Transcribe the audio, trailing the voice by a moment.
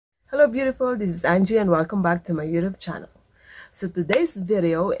Hello beautiful, this is Angie and welcome back to my YouTube channel. So today's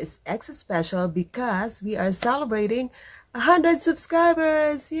video is extra special because we are celebrating 100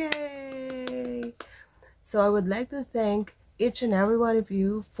 subscribers! Yay! So I would like to thank each and every one of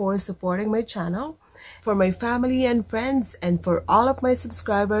you for supporting my channel, for my family and friends, and for all of my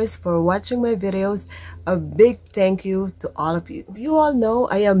subscribers for watching my videos. A big thank you to all of you. You all know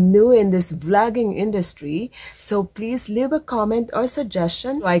I am new in this vlogging industry, so please leave a comment or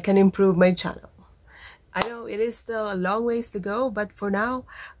suggestion so I can improve my channel. I know it is still a long ways to go, but for now,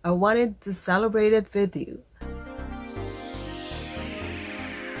 I wanted to celebrate it with you.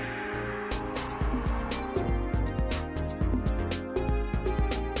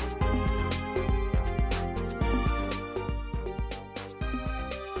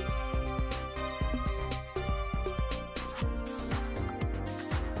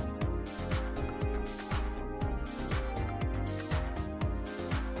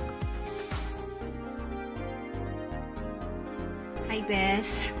 Hi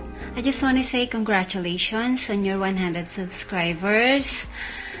Bess, I just want to say congratulations on your 100 subscribers.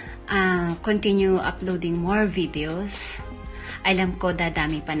 Continue uploading more videos. Alam ko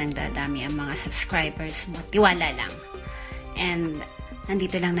dadami pa ng dadami ang mga subscribers mo. Tiwala lang. And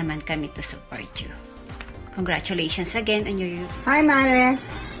nandito lang naman kami to support you. Congratulations again on your... Hi Mare!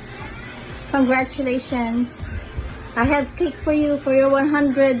 Congratulations! I have cake for you for your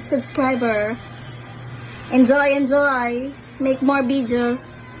 100 subscriber. Enjoy, enjoy! Make more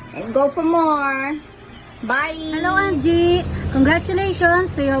videos and go for more. Bye. Hello Angie. Congratulations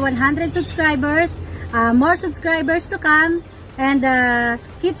to your 100 subscribers. More subscribers to come. And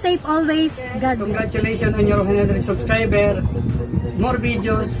keep safe always. God bless. Congratulations on your 100 subscribers. More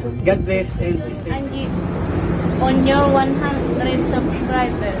videos. God bless and stay safe. Angie, on your 100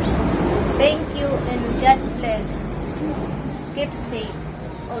 subscribers. Thank you and God bless. Keep safe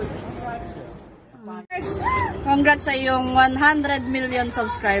always. Congrats sa iyong 100 million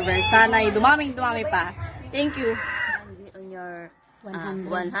subscribers. Sana ay dumaming pa. Thank you. On your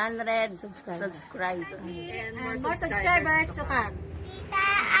 100 subscribers. And more subscribers to come. Tita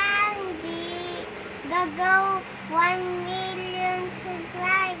Angie, go 1 million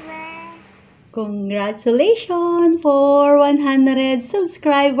subscribers. Congratulations for 100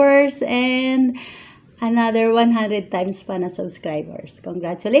 subscribers and another 100 times pa na subscribers.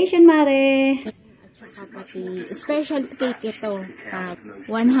 Congratulations, Mare! Special cake ito. 100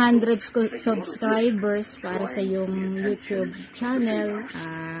 subscribers para sa iyong YouTube channel.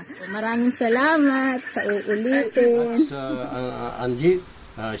 Maraming salamat sa uulitin. Angie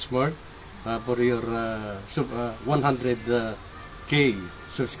Smart for your 100K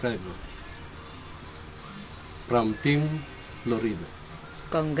subscriber from Team Florida.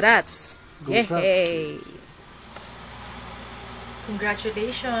 Congrats! Yay!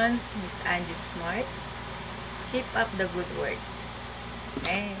 Congratulations, Miss Angie Smart. Keep up the good work.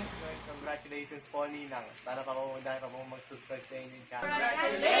 Thanks. Congratulations po, Ninang. Para pa po mag-subscribe sa inyong channel.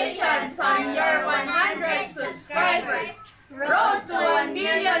 Congratulations on your 100 subscribers. Road to 1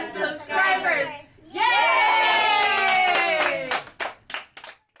 million subscribers. Yay!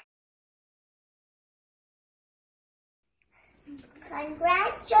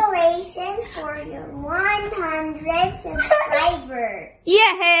 Congratulations for your 100 subscribers.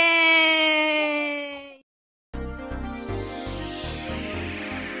 Yay!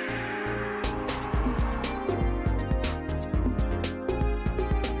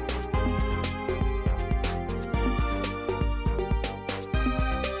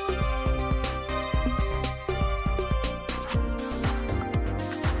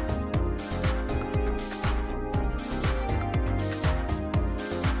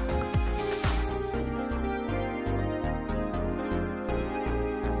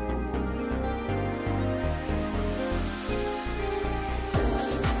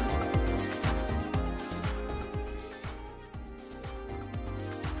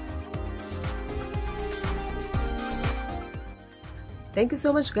 Thank you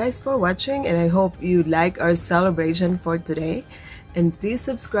so much guys for watching, and I hope you like our celebration for today. And please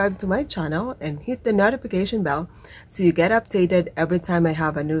subscribe to my channel and hit the notification bell so you get updated every time I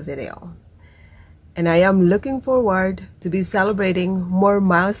have a new video. And I am looking forward to be celebrating more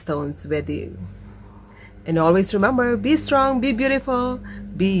milestones with you. And always remember, be strong, be beautiful,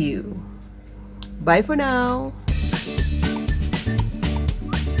 be you. Bye for now.